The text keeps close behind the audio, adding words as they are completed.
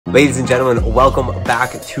Ladies and gentlemen, welcome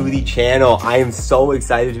back to the channel. I am so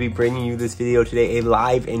excited to be bringing you this video today, a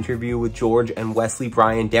live interview with George and Wesley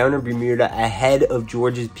Bryan down in Bermuda ahead of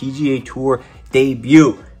George's PGA Tour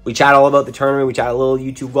debut. We chat all about the tournament, we chat a little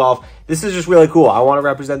YouTube golf. This is just really cool. I want to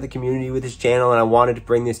represent the community with this channel, and I wanted to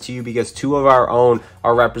bring this to you because two of our own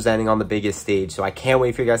are representing on the biggest stage. So I can't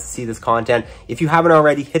wait for you guys to see this content. If you haven't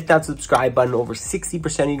already, hit that subscribe button. Over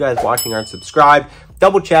 60% of you guys watching aren't subscribed.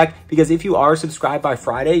 Double check, because if you are subscribed by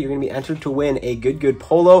Friday, you're going to be entered to win a good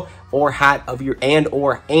polo or hat of your and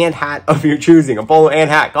hat of your choosing. A polo and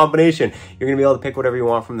hat combination. You're going to be able to pick whatever you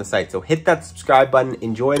want from the site. So hit that subscribe button.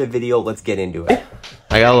 Enjoy the video. Let's get into it.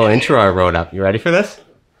 I got a little intro I wrote up. You ready for this?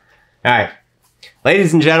 All right.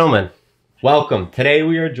 Ladies and gentlemen, welcome. Today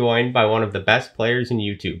we are joined by one of the best players in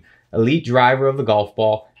YouTube, elite driver of the golf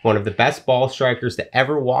ball, one of the best ball strikers to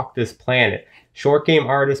ever walk this planet, short game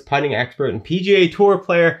artist, putting expert, and PGA Tour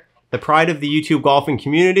player, the pride of the YouTube golfing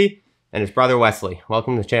community, and his brother Wesley.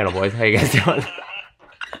 Welcome to the channel, boys. How you guys doing? Gosh,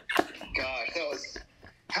 that was...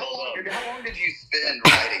 How long did you spend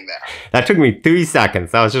writing that? That took me 3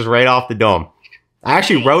 seconds. That was just right off the dome. I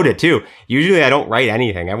actually wrote it too. Usually I don't write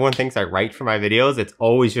anything. Everyone thinks I write for my videos. It's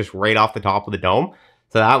always just right off the top of the dome.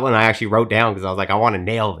 So that one I actually wrote down because I was like, I want to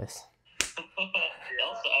nail this. I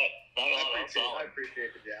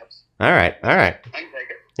appreciate the jabs. All right. I can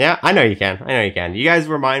take it. Yeah, I know you can. You guys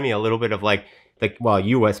remind me a little bit of like, well,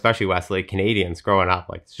 you especially, Wesley, Canadians growing up.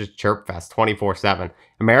 Like, it's just chirp fest 24/7.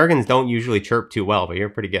 Americans don't usually chirp too well, but you're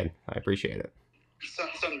pretty good. I appreciate it.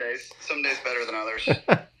 Some days better than others.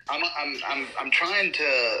 I'm trying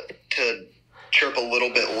to chirp a little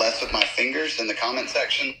bit less with my fingers in the comment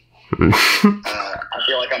section. I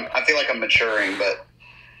feel like I'm maturing, but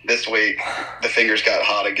this week the fingers got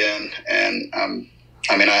hot again, and I'm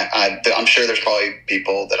sure there's probably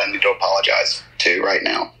people that I need to apologize to right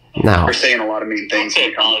now. No, for saying a lot of mean things. I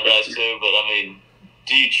apologize too, but I mean,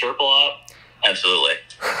 do you chirp a lot? Absolutely.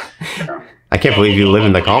 Yeah. I can't believe you live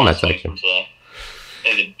in the comment section.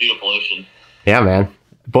 And the beautiful ocean. Yeah, man.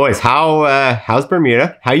 Boys, how's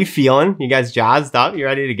Bermuda? How you feeling? You guys jazzed up? You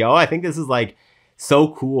ready to go? I think this is like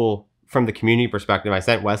so cool from the community perspective. I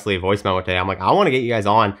sent Wesley a voice memo today. I'm like, I want to get you guys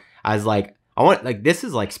on as like, this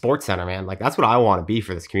is like Sports Center, man. Like, that's what I want to be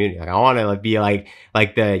for this community. Like, I want to like be like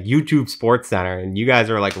the YouTube Sports Center, and you guys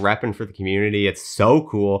are like repping for the community. It's so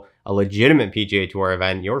cool. A legitimate PGA Tour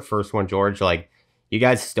event. Your first one, George. Like, you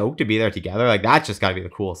guys stoked to be there together. Like, that's just got to be the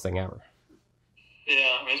coolest thing ever.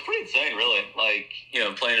 Yeah, I mean, it's pretty insane, really. Like, you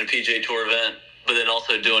know, playing a PGA Tour event, but then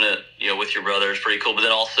also doing it, you know, with your brother is pretty cool. But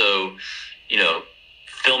then also, you know,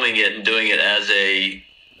 filming it and doing it as a,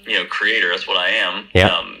 you know, creator. That's what I am.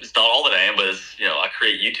 Yeah. It's not all that I am, but it's, you know, I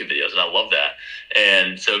create YouTube videos and I love that.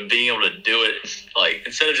 And so being able to do it, like,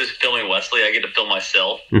 instead of just filming Wesley, I get to film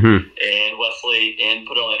myself and Wesley and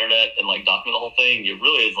put it on the internet and like document the whole thing. It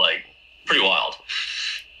really is like pretty wild.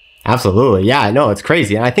 Absolutely. Yeah, no, it's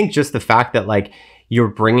crazy. And I think just the fact that like you're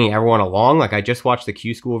bringing everyone along, like I just watched the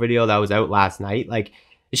Q School video that was out last night. Like,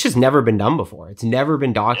 it's just never been done before. It's never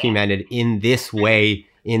been documented in this way,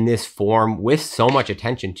 in this form, with so much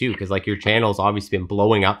attention too, because like your channel's obviously been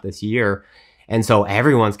blowing up this year, and so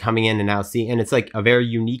everyone's coming in and now seeing, and it's like a very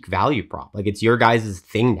unique value prop. Like, it's your guys'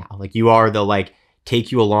 thing now. Like, you are the like take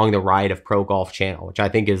you along the ride of pro golf channel, which I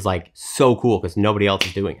think is like so cool because nobody else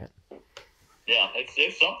is doing it. Yeah,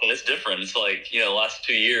 it's something. It's different. It's like, you know, the last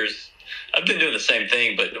 2 years I've been doing the same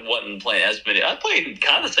thing, but wasn't playing as many. I played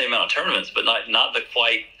kind of the same amount of tournaments, but not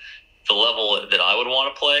quite the level that I would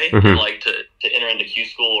want to play, like to enter into Q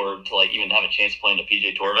School or to like even have a chance to play in the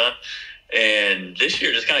PGA Tour event. And this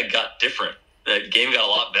year just kind of got different. The game got a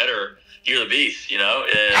lot better. You're the beast, you know?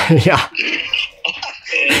 And yeah. I mean,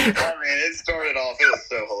 it started off, it was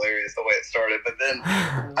so hilarious the way it started. But then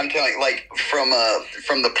I'm telling you, like, from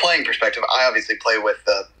the playing perspective, I obviously play with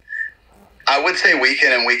I would say week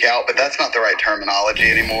in and week out, but that's not the right terminology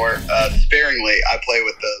anymore. Sparingly, I play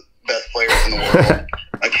with the best players in the world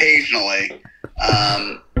occasionally.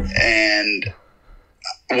 And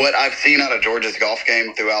what I've seen out of George's golf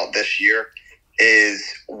game throughout this year is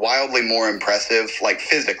wildly more impressive, like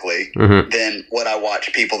physically, than what I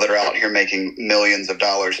watch people that are out here making millions of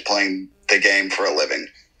dollars playing the game for a living.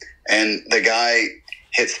 And the guy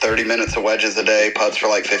hits 30 minutes of wedges a day, putts for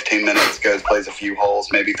like 15 minutes, goes, plays a few holes,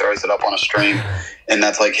 maybe throws it up on a stream, and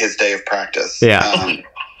that's like his day of practice. Yeah.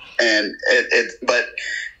 And but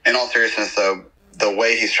in all seriousness, though, the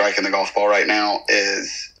way he's striking the golf ball right now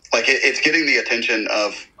is like it's getting the attention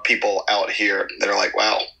of people out here that are like,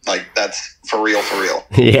 wow, like that's for real.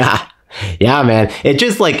 Yeah. Yeah, man. It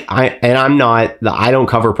just like, I don't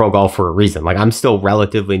cover pro golf for a reason. Like, I'm still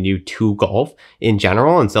relatively new to golf in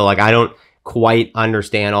general. And so like, I don't quite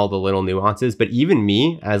understand all the little nuances, but even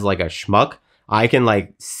me as like a schmuck, I can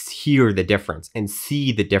like hear the difference and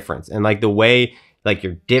see the difference. And like the way like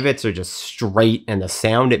your divots are just straight and the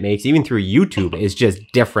sound it makes even through YouTube is just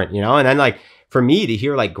different, you know? And then like for me to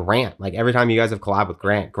hear like Grant, like every time you guys have collabed with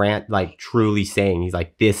Grant like truly saying, he's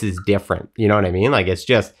like, this is different. You know what I mean? Like, it's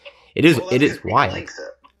just, it is wild.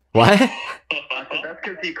 What? That's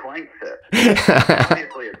because he clanks it.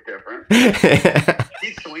 Obviously, it's different.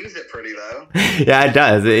 He swings it pretty, though. Yeah, it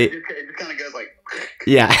does. It just kind of goes like...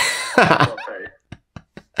 Yeah.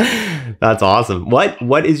 That's awesome.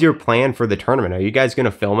 What is your plan for the tournament? Are you guys going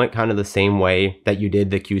to film it kind of the same way that you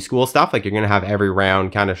did the Q School stuff? Like, you're going to have every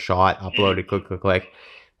round kind of shot, uploaded, click.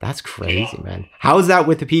 That's crazy, man. How is that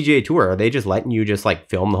with the PGA Tour? Are they just letting you just like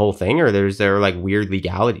film the whole thing, or is there like weird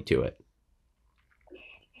legality to it?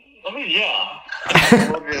 I mean, yeah.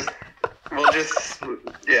 we'll just,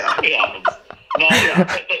 yeah. No,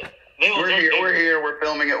 yeah. We're here. We're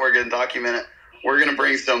filming it. We're going to document it. We're going to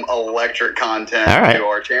bring some electric content to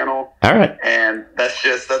our channel. All right. And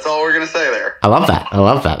that's all we're going to say there. I love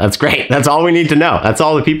that. That's great. That's all we need to know. That's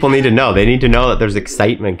all the people need to know. They need to know that there's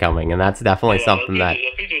excitement coming. And that's definitely something that...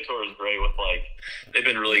 The PGA Tour is great with like, they've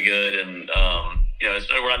been really good. And, you know,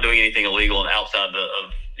 we're not doing anything illegal and outside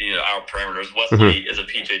of you know, our parameters. Wesley is a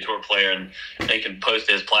PGA Tour player, and they can post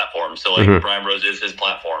his platform. So like Bryan Rose is his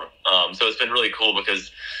platform. So it's been really cool because,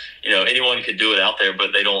 you know, anyone could do it out there,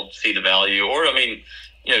 but they don't see the value. Or, I mean,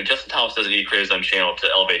 you know, Justin Thomas doesn't need to create his own channel to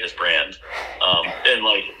elevate his brand. And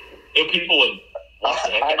like, if people would watch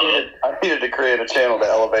the heck out of it. I needed to create a channel to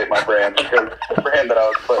elevate my brand because the brand that I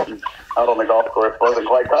was putting out on the golf course wasn't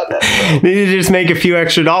quite cutting it. So. You need to just make a few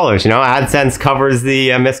extra dollars, you know? AdSense covers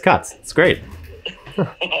the missed cuts. It's great.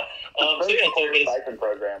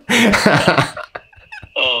 Program.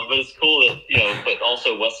 But it's cool that, you know, but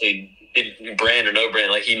also Wesley, brand or no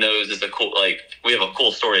brand, like he knows is a cool, like we have a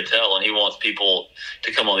cool story to tell, and he wants people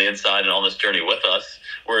to come on the inside and on this journey with us.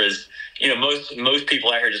 Whereas, you know, most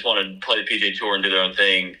people out here just want to play the PGA Tour and do their own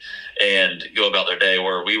thing and go about their day.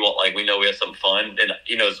 Where we want, like, we know we have some fun, and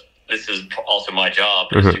he knows this is also my job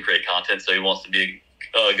is to create content. So he wants to be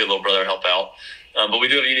a good little brother and help out. But we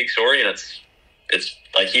do have a unique story, and it's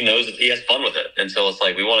like he knows that he has fun with it. And so it's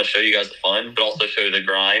like we want to show you guys the fun, but also show you the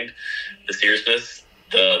grind, the seriousness,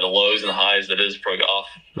 the lows and the highs that is pro golf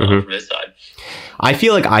from this side. I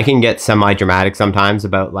feel like I can get semi-dramatic sometimes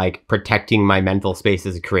about like protecting my mental space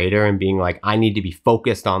as a creator and being like, I need to be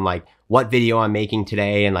focused on like what video I'm making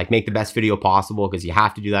today and like make the best video possible because you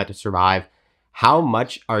have to do that to survive. How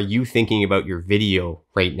much are you thinking about your video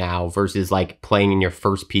right now versus like playing in your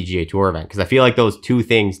first PGA Tour event? Because I feel like those two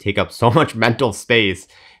things take up so much mental space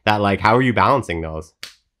that like, how are you balancing those?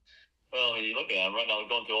 Well, I mean, you look at it, I'm right now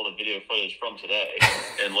going through all the video footage from today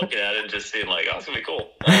and looking at it and just seeing like, oh, it's going to be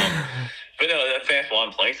cool. But no, that's why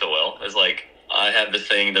I'm playing so well is like, I have this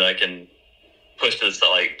thing that I can push the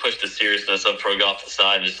seriousness of pro golf to the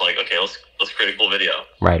side and just like, okay, let's create a cool video.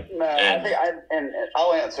 Right. No, and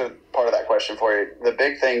I'll answer part of that question for you. The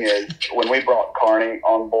big thing is when we brought Carney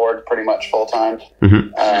on board pretty much full time,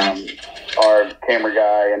 our camera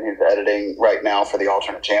guy and who's editing right now for the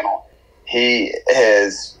alternate channel, he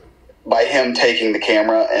has, by him taking the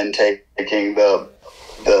camera and taking the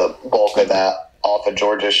bulk of that off of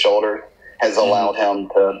George's shoulder has allowed him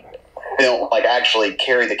to film, like actually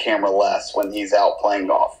carry the camera less when he's out playing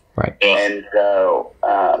golf. Right. And so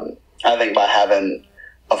I think by having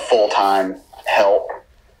a full-time help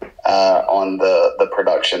on the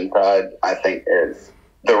production side, I think is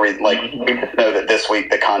the reason. Like we just know that this week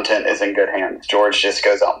the content is in good hands. George just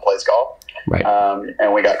goes out and plays golf. Right.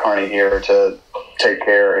 And we got Carney here to take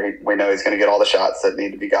care. We know he's going to get all the shots that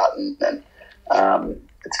need to be gotten, and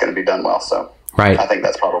it's going to be done well. So right. I think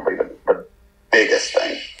that's probably the biggest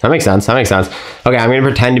thing. That makes sense. Okay, I'm going to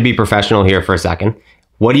pretend to be professional here for a second.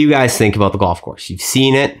 What do you guys think about the golf course? You've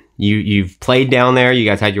seen it. You've played down there. You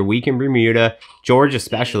guys had your week in Bermuda. George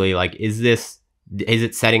especially, like, is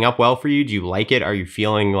it setting up well for you? Do you like it? Are you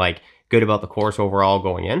feeling like good about the course overall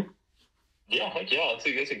going in? Yeah, heck yeah.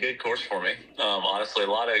 It's a good course for me. Honestly,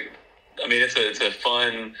 it's a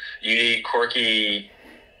fun, unique, quirky,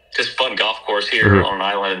 just fun golf course here on an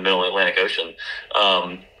island in the middle of the Atlantic Ocean.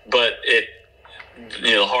 But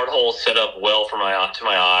the hard holes set up well to my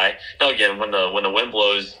eye. Now again, when the wind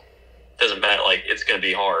blows, doesn't matter. Like it's going to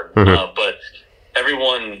be hard. But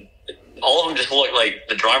all of them just look like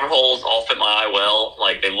the driver holes all fit my eye well.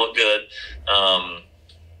 Like they look good.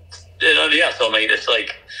 Yeah. So I mean, it's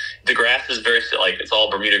like the grass is very like it's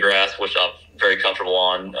all Bermuda grass, which I'm very comfortable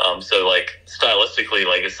on. So like stylistically,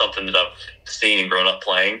 like it's something that I've seen and grown up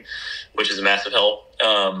playing, which is a massive help.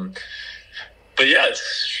 But but yeah,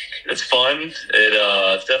 it's fun.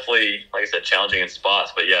 It's definitely, like I said, challenging in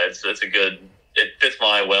spots. But yeah, it's a good. It fits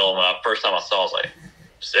my well. When first time I saw, I was like,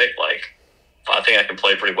 sick. Like, I think I can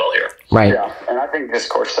play pretty well here. Right. Yeah, and I think this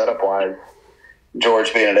course setup wise,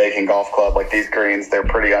 George being at Aiken Golf Club, like these greens, they're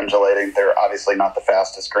pretty undulating. They're obviously not the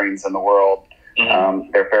fastest greens in the world.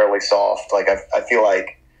 They're fairly soft. Like I feel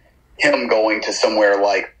like him going to somewhere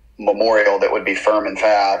like Memorial that would be firm and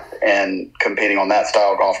fast and competing on that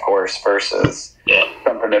style golf course versus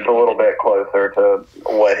something that's a little bit closer to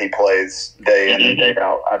what he plays day in and day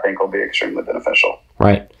out, I think will be extremely beneficial.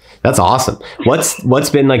 Right. That's awesome. What's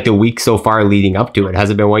been like the week so far leading up to it?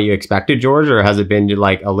 Has it been what you expected, George, or has it been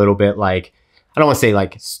like a little bit like, I don't want to say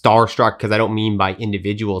like starstruck because I don't mean by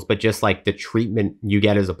individuals, but just like the treatment you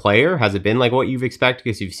get as a player? Has it been like what you've expected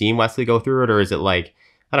because you've seen Wesley go through it, or is it like,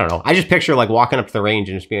 I don't know. I just picture like walking up to the range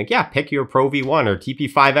and just being like, yeah, pick your Pro V1 or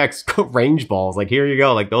TP5X range balls. Like, here you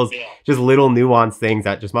go. Like those just little nuanced things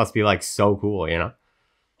that just must be like so cool, you know?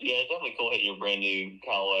 Yeah, it's definitely cool hitting your brand new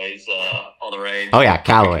Callaways on the range. Oh yeah,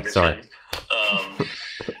 Callaway, sorry.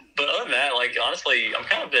 But other than that, like honestly, I'm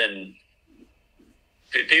kind of been,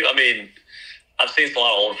 I mean, I've seen a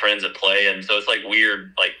lot of old friends that play, and so it's like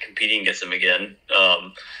weird, like competing against them again.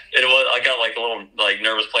 I got like a little like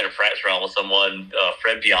nervous playing a practice round with someone,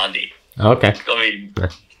 Fred Biondi. Okay. I mean,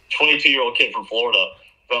 22-year-old kid from Florida.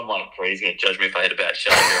 But I'm like, crazy, gonna judge me if I hit a bad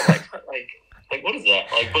shot here. Like, what is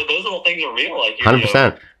that? Like, but those little things are real. Like,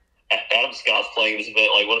 100%. Adam Scott's playing this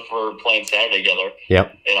event. Like, what if we're playing Saturday together?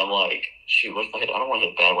 Yep. And I'm like, shoot, what if I hit? I don't want to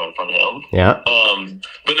hit a bad one in front of him. Yeah.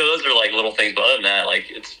 But no, those are like little things. But other than that, like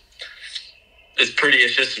it's pretty.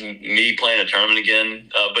 It's just me playing a tournament again.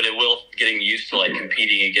 But it will getting used to like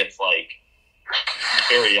competing against like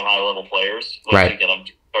very high level players. Right. Again, I'm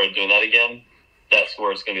started doing that again. That's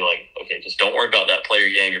where it's gonna be like, okay, just don't worry about that player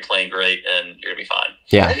game. You're playing great, and you're gonna be fine.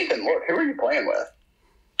 Yeah. I didn't even look. Who are you playing with?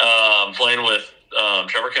 I'm playing with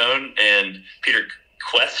Trevor Cohn and Peter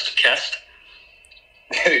Kest.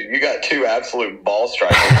 Dude, you got two absolute ball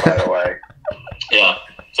strikers, by the way. Yeah.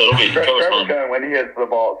 So it'll be Trevor Cohn, when he hits the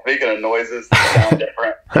ball, speaking of noises that sound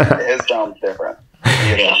different, his sounds different.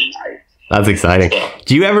 Yeah. Nice. That's exciting. So,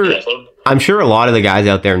 Do you ever, so, I'm sure a lot of the guys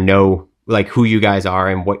out there know like who you guys are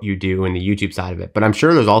and what you do in the YouTube side of it, but I'm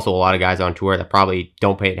sure there's also a lot of guys on tour that probably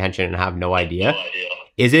don't pay attention and have no idea. no idea.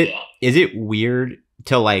 Is it weird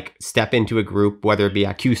to like step into a group, whether it be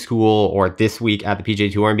at Q School or this week at the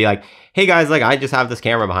PGA Tour, and be like, hey guys, like I just have this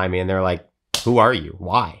camera behind me, and they're like, who are you?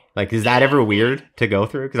 Why? Like, is that ever weird to go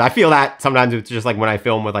through? Because I feel that sometimes it's just like when I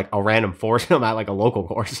film with like a random foursome at like a local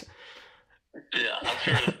course. Yeah, I'm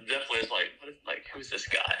sure it definitely is like, who's this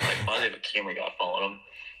guy? Like, why do they have a camera guy following him?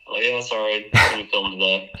 I'm like, yeah, sorry, I'm filming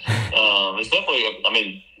today. It's definitely, I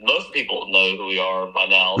mean, most people know who we are by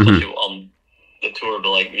now, especially on the tour, but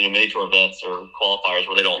like, mini tour events or qualifiers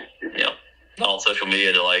where they don't, not on social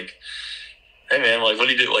media to like, hey man, like, what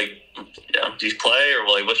do you do? Like, do you play or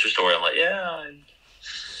like, what's your story? I'm like, yeah,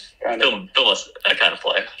 I kind of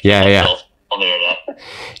play. Yeah. On the internet.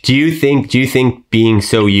 Do you think being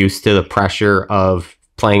so used to the pressure of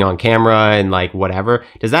playing on camera and like whatever,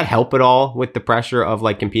 does that help at all with the pressure of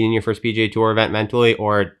like competing in your first PGA Tour event mentally,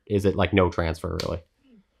 or is it like no transfer really?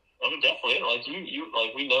 I mean, definitely. Like you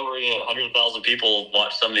like we know we're 100,000 people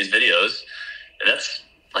watch some of these videos, and that's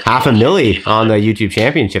like 500,000 on the YouTube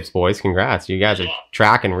Championships, boys. Congrats, you guys are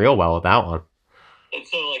tracking real well with that one. And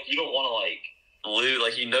so like you don't want to like lose,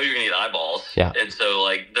 like you're gonna get eyeballs. Yeah. And so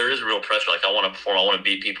like there is real pressure. Like I want to perform, I want to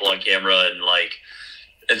beat people on camera, and like,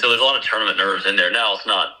 and so there's a lot of tournament nerves in there. Now it's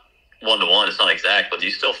not 1-to-1, it's not exact, but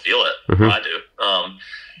you still feel it. I do.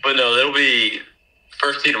 But no, it'll be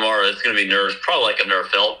first tee tomorrow. It's gonna be nerves, probably like I've never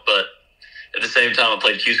felt. But at the same time, I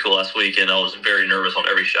played Q School last week, and I was very nervous on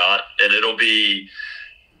every shot. And I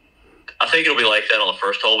think it'll be like that on the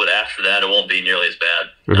first hole, but after that, it won't be nearly as bad.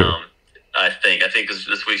 I think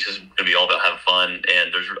this week's just going to be all about having fun.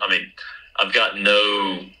 And I've got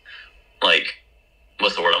no, like,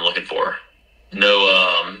 what's the word I'm looking for? No,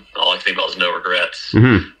 all I can think about is no regrets.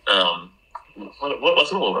 What's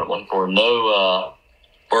the word I'm looking for? No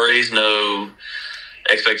worries, no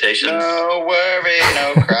expectations. No worry,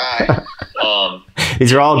 no cry.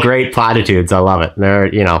 These are all great platitudes. I love it. They're,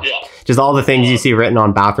 just all the things you see written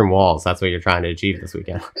on bathroom walls. That's what you're trying to achieve this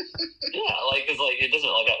weekend. Yeah, like, cause like it doesn't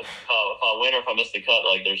like if I win or if I miss the cut,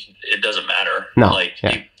 like it doesn't matter. No, like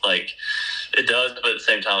it does, but at the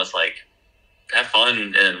same time, it's like have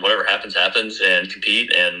fun and whatever happens, and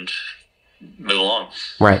compete and move along.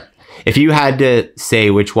 Right. If you had to say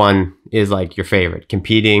which one is like your favorite,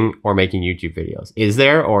 competing or making YouTube videos, is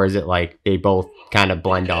there, or is it like they both kind of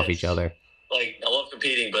blend off each other? Like I love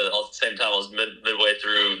competing, but at the same time, I was midway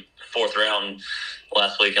through 4 fourth round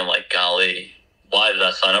last week. I'm like, golly, why did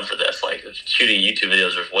I sign up for this? Like, shooting YouTube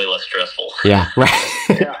videos is way less stressful. Yeah, right.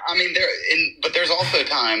 Yeah, I mean, but there's also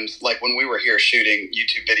times, like when we were here shooting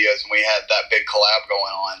YouTube videos and we had that big collab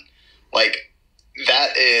going on, like,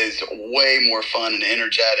 that is way more fun and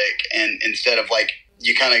energetic. And instead of, like,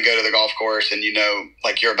 you kind of go to the golf course and, you know,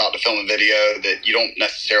 like you're about to film a video that you don't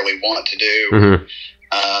necessarily want to do. Mm-hmm.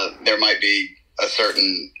 There might be a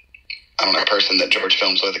certain, I don't know, person that George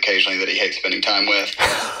films with occasionally that he hates spending time with.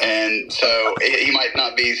 And so he might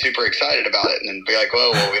not be super excited about it and then be like,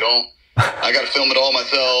 well, I got to film it all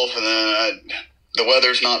myself. And then the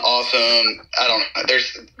weather's not awesome. I don't know.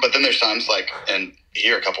 But then there's times like, and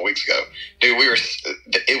here a couple weeks ago, dude,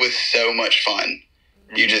 it was so much fun.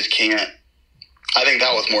 You just can't. I think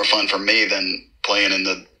that was more fun for me than playing in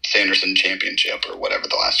the Sanderson Championship or whatever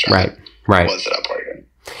the last tournament was that I played in.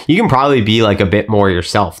 You can probably be like a bit more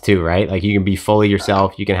yourself too, right? Like you can be fully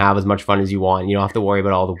yourself. You can have as much fun as you want. You don't have to worry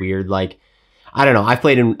about all the weird, like, I don't know. I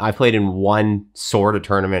played in one sort of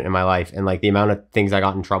tournament in my life, and like the amount of things I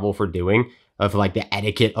got in trouble for doing, of like the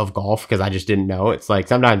etiquette of golf, because I just didn't know. It's like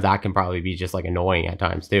sometimes that can probably be just like annoying at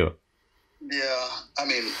times too. Yeah, I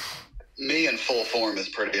mean, me in full form is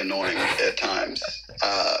pretty annoying at times.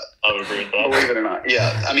 I would agree with that. Believe it or not.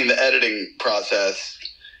 Yeah, I mean, the editing process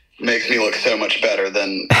makes me look so much better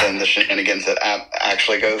than the shenanigans that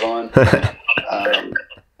actually goes on.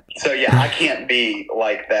 So yeah, I can't be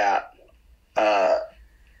like that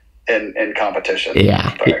in competition.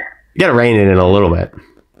 Yeah, you gotta rein it in a little bit.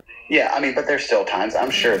 Yeah, I mean, but there's still times,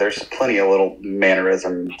 I'm sure there's plenty of little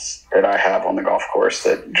mannerisms that I have on the golf course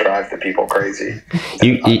that drive the people crazy.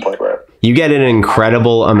 You get an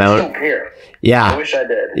incredible amount. I don't care. Yeah. I wish I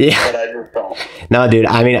did, but I just don't. No, dude,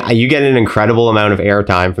 I mean, you get an incredible amount of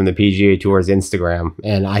airtime from the PGA Tour's Instagram.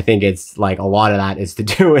 And I think it's like a lot of that is to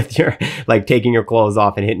do with your, like, taking your clothes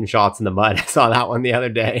off and hitting shots in the mud. I saw that one the other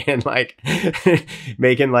day, and like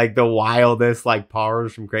making like the wildest like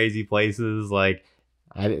pars from crazy places. Like,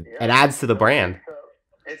 it adds to the brand.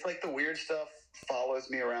 It's like the weird stuff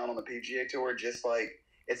follows me around on the PGA Tour, just like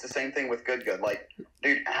it's the same thing with Good. Like,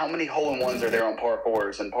 dude, how many hole-in-ones are there on par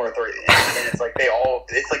 4s and par 3? And it's like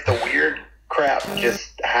it's like the weird crap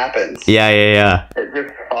just happens. Yeah. It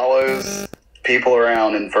just follows people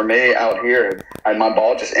around. And for me out here, my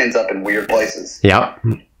ball just ends up in weird places. Yep.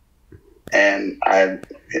 And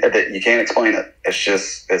you can't explain it.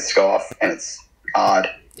 It's golf and it's odd.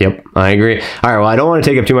 Yep, I agree. All right, well, I don't want to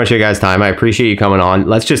take up too much of your guys' time. I appreciate you coming on.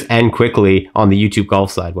 Let's just end quickly on the YouTube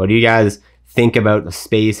golf side. What do you guys think about the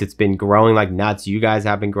space? It's been growing like nuts. You guys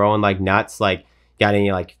have been growing like nuts. Like, got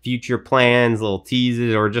any like future plans, little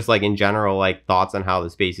teases, or just like in general, like thoughts on how the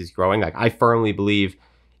space is growing? Like, I firmly believe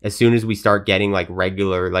as soon as we start getting like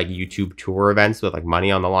regular like YouTube tour events with like money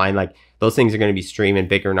on the line, like those things are going to be streaming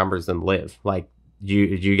bigger numbers than live. Like, what do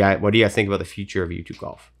you guys think about the future of YouTube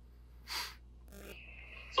golf?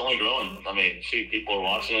 It's only growing. I mean, people are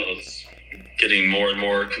watching it. It's getting more and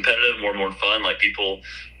more competitive, more and more fun. Like, people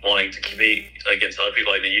wanting to compete against other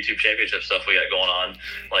people, like the YouTube championship stuff we got going on,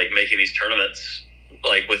 like making these tournaments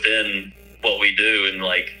like within what we do, and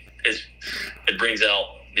like it brings out,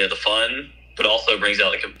 you know, the fun, but also brings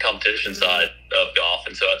out the competition side of golf,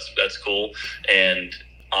 and so that's cool and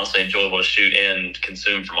honestly enjoyable to shoot and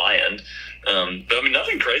consume from my end. But I mean,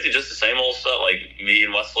 nothing crazy, just the same old stuff. Like me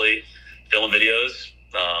and Wesley filming videos.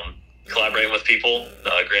 Collaborating with people.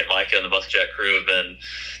 Grant, Micah, and the Bus Jack crew have been,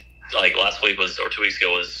 like, last week or 2 weeks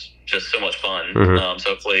ago was just so much fun. Mm-hmm. So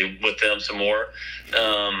hopefully with them some more.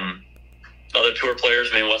 Other tour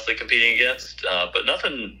players, me and Wesley competing against, but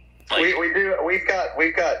nothing. Like,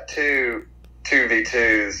 we've got two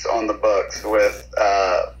 2v2s on the books with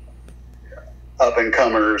up and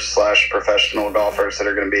comers / professional golfers that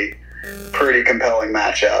are going to be pretty compelling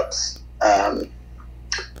matchups.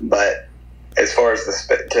 But as far as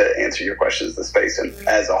to answer your questions, the space and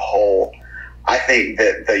as a whole, I think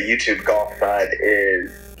that the YouTube golf side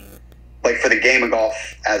is, like, for the game of golf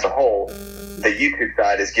as a whole, the YouTube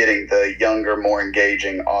side is getting the younger, more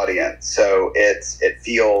engaging audience. So it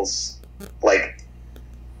feels like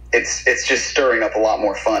it's just stirring up a lot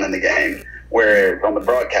more fun in the game. Whereas on the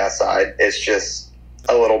broadcast side, it's just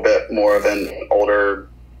a little bit more of an older,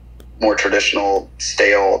 more traditional,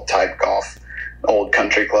 stale type golf, old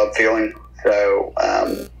country club feeling. So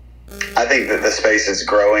I think that the space is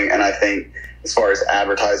growing, and I think as far as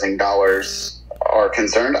advertising dollars are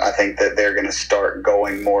concerned, I think that they're going to start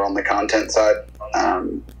going more on the content side.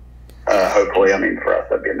 Hopefully, I mean, for us,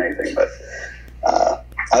 that'd be amazing. But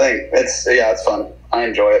I think it's fun. I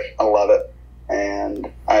enjoy it. I love it.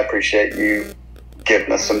 And I appreciate you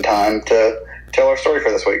giving us some time to tell our story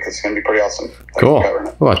for this week, because it's going to be pretty awesome. Thanks cool. for covering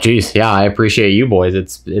it. Well, geez, yeah, I appreciate you boys.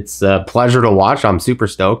 It's a pleasure to watch. I'm super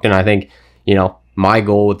stoked, and I think, you know, my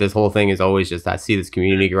goal with this whole thing is always just to see this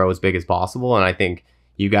community grow as big as possible, and I think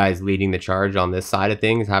you guys leading the charge on this side of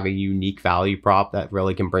things, have a unique value prop that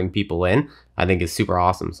really can bring people in, I think is super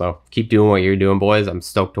awesome. So keep doing what you're doing, boys. I'm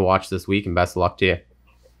stoked to watch this week, and best of luck to you.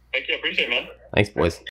 Thank you. I appreciate it, man. Thanks, boys.